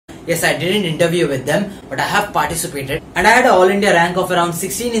Yes, I didn't interview with them, but I have participated and I had an All India rank of around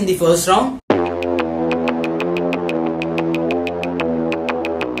 16 in the first round.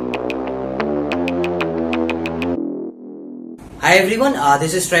 Hi everyone,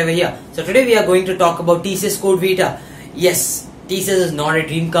 this is Trevor here. So today we are going to talk about TCS CODEVITA. Yes, TCS is not a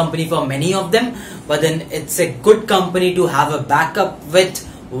dream company for many of them, but then it's a good company to have a backup with.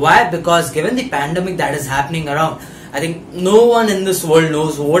 Why? Because given the pandemic that is happening around, I think no one in this world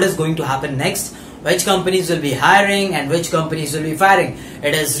knows what is going to happen next, which companies will be hiring and which companies will be firing.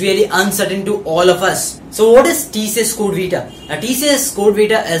 It is really uncertain to all of us. So what is TCS CODEVITA? Now TCS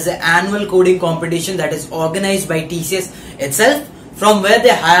CODEVITA is an annual coding competition that is organized by TCS itself, from where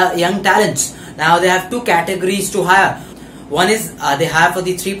they hire young talents. Now they have two categories to hire. One is they hire for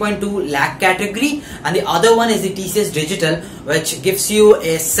the 3.2 lakh category, and the other one is the TCS Digital, which gives you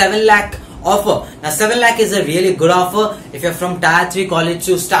a 7 lakh offer. Now 7 lakh is a really good offer if you're from Tier 3 college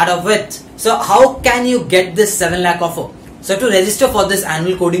to start off with. So how can you get this 7 lakh offer? So to register for this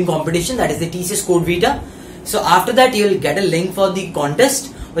annual coding competition, that is the TCS CODEVITA, so after that you will get a link for the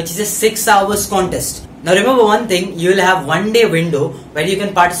contest, which is a 6 hours contest. Now remember one thing, you will have 1 day window where you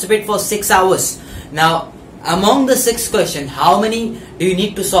can participate for 6 hours. Now among the 6 questions, how many do you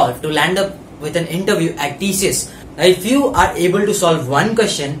need to solve to land up with an interview at TCS? Now if you are able to solve one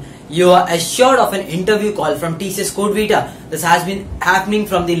question, you are assured of an interview call from TCS CODEVITA. This has been happening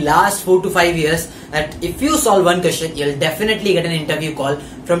from the last 4 to 5 years, that if you solve one question, you'll definitely get an interview call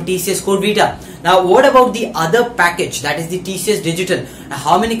from TCS CODEVITA. Now what about the other package, that is the TCS Digital? Now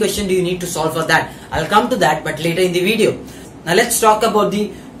how many questions do you need to solve for that? I'll come to that, but later in the video. Now let's talk about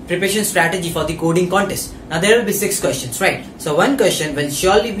the preparation strategy for the coding contest. Now there will be 6 questions, right? So one question will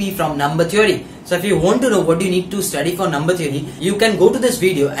surely be from number theory. So if you want to know what you need to study for number theory, you can go to this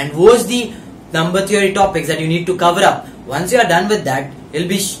video and watch the number theory topics that you need to cover up. Once you are done with that, you'll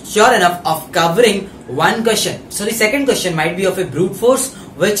be sure enough of covering one question. So the second question might be of a brute force,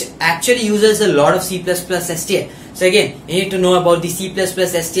 which actually uses a lot of C++ STL. So again, you need to know about the C++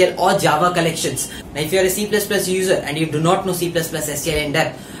 STL or Java collections. Now if you are a C++ user and you do not know C++ STL in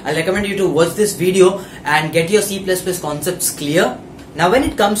depth, I'll recommend you to watch this video and get your C++ concepts clear. Now when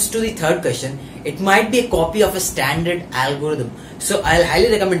it comes to the third question, it might be a copy of a standard algorithm. So I'll highly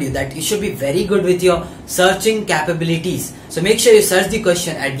recommend you that you should be very good with your searching capabilities. So make sure you search the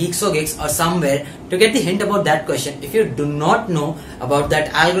question at Geeks for Geeks or somewhere to get the hint about that question if you do not know about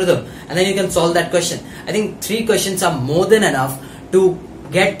that algorithm, and then you can solve that question. I think 3 questions are more than enough to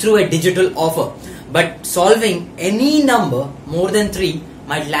get through a digital offer, but solving any number more than 3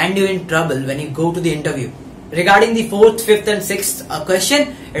 might land you in trouble when you go to the interview. Regarding the 4th, 5th and 6th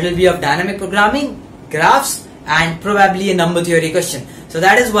question, it will be of dynamic programming, graphs and probably a number theory question. So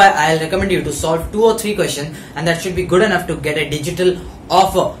that is why I'll recommend you to solve 2 or 3 questions, and that should be good enough to get a digital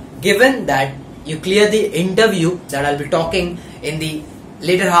offer, given that you clear the interview that I'll be talking in the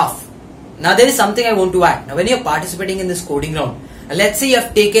later half. Now there is something I want to add. Now when you're participating in this coding round, let's say you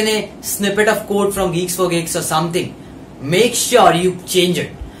have taken a snippet of code from Geeks for Geeks or something, make sure you change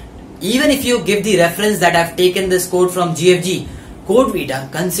it. Even if you give the reference that I've taken this code from GFG,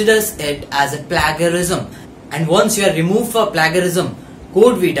 CODEVITA considers it as a plagiarism, and once you are removed for plagiarism,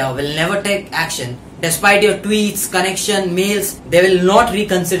 CODEVITA will never take action. Despite your tweets, connection, mails, they will not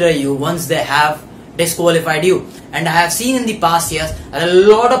reconsider you once they have disqualified you. And I have seen in the past years that a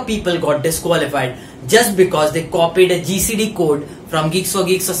lot of people got disqualified just because they copied a GCD code from Geeks for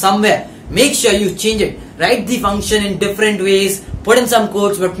Geeks or somewhere. Make sure you change it. Write the function in different ways, put in some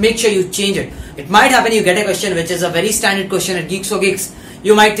codes, but make sure you change it. It might happen you get a question which is a very standard question at Geeks for Geeks.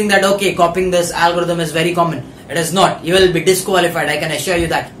 You might think that okay, copying this algorithm is very common. It is not. You will be disqualified, I can assure you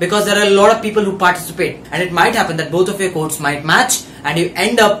that, because there are a lot of people who participate, and it might happen that both of your codes might match and you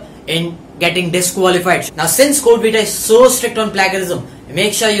end up in getting disqualified. Now since CODEVITA is so strict on plagiarism,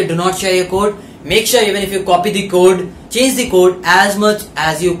 make sure you do not share your code. Make sure even if you copy the code, change the code as much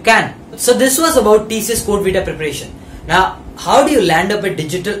as you can. So this was about TCS CODEVITA preparation. Now how do you land up a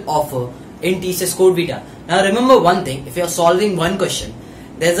digital offer in TCS CODEVITA? Now remember one thing, if you are solving one question,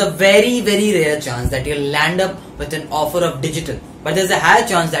 there's a very rare chance that you'll land up with an offer of digital, but there's a higher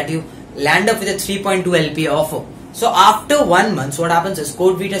chance that you land up with a 3.2 LPA offer. So after 1 month, what happens is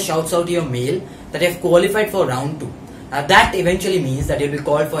CODEVITA shouts out your mail that you have qualified for round 2. Now that eventually means that you'll be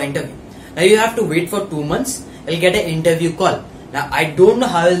called for interview. Now you have to wait for 2 months, you'll get an interview call. Now I don't know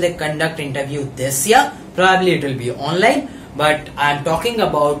how will they conduct interview this year, probably it will be online, but I'm talking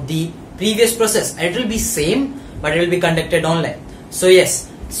about the previous process. It will be same, but it will be conducted online. So yes,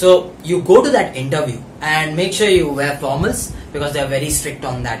 so you go to that interview and make sure you wear formals because they are very strict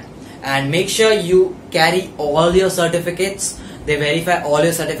on that, and make sure you carry all your certificates. they verify all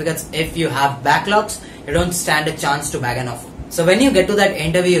your certificates. If you have backlogs, you don't stand a chance to bag an offer. So when you get to that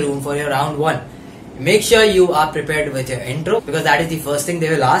interview room for your round 1, make sure you are prepared with your intro, because that is the first thing they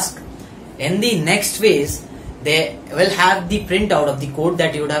will ask. In the next phase, they will have the printout of the code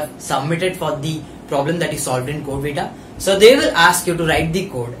that you would have submitted for the problem that you solved in CODEVITA. So they will ask you to write the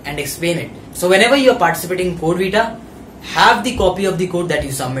code and explain it. So whenever you are participating in CODEVITA, have the copy of the code that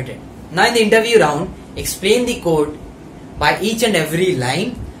you submitted. Now in the interview round, explain the code by each and every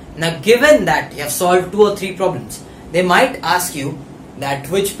line. Now given that you have solved 2 or 3 problems, they might ask you that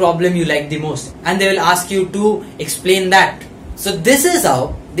which problem you like the most, and they will ask you to explain that. So this is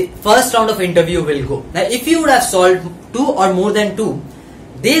how the first round of interview will go. Now if you would have solved 2 or more than 2,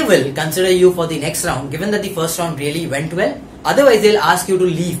 they will consider you for the next round, given that the first round really went well. Otherwise they'll ask you to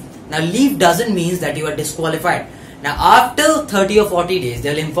leave. Now leave doesn't mean that you are disqualified. Now after 30 or 40 days,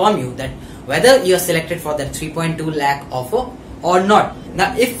 they'll inform you that whether you are selected for that 3.2 lakh offer or not.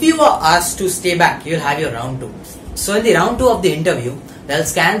 Now if you are asked to stay back, you'll have your round 2. So in the round 2 of the interview, they'll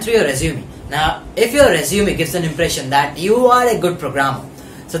scan through your resume. Now if your resume gives an impression that you are a good programmer,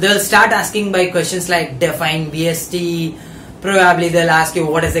 so they'll start asking by questions like define BST. Probably they'll ask you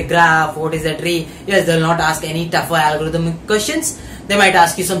what is a graph, what is a tree. Yes, they'll not ask any tougher algorithmic questions. They might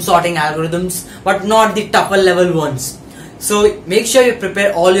ask you some sorting algorithms, but not the tougher level ones. So make sure you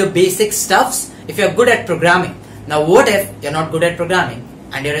prepare all your basic stuffs if you're good at programming. Now what if you're not good at programming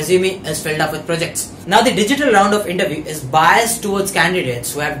and your resume is filled up with projects? Now the digital round of interview is biased towards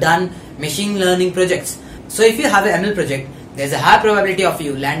candidates who have done machine learning projects. So if you have an ML project, there's a high probability of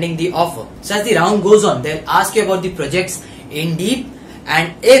you landing the offer. So as the round goes on, they'll ask you about the projects in deep,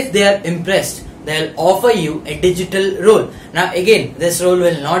 and if they are impressed, they'll offer you a digital role. Now again, this role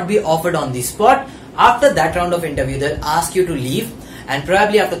will not be offered on the spot. After that round of interview, they'll ask you to leave, and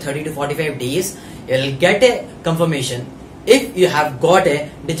probably after 30 to 45 days, you'll get a confirmation if you have got a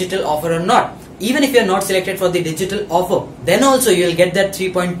digital offer or not. Even if you're not selected for the digital offer, then also you'll get that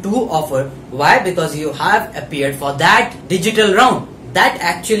 3.2 offer. Why? Because you have appeared for that digital round. That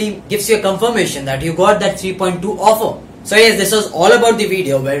actually gives you a confirmation that you got that 3.2 offer. So yes, this was all about the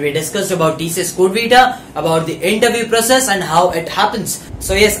video where we discussed about TCS CODEVITA, about the interview process and how it happens.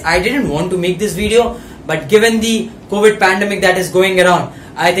 So yes, I didn't want to make this video, but given the COVID pandemic that is going around,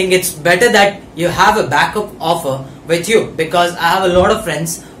 I think it's better that you have a backup offer with you, because I have a lot of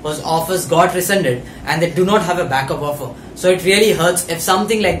friends whose offers got rescinded and they do not have a backup offer. So it really hurts if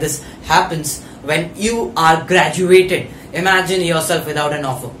something like this happens when you are graduated. Imagine yourself without an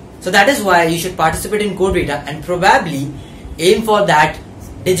offer. So that is why you should participate in CODEVITA and probably aim for that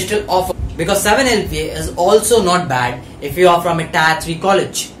digital offer, because 7 LPA is also not bad if you are from a Tier 3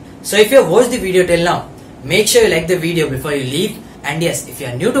 college. So if you have watched the video till now, make sure you like the video before you leave, and yes, if you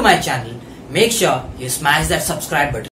are new to my channel, make sure you smash that subscribe button.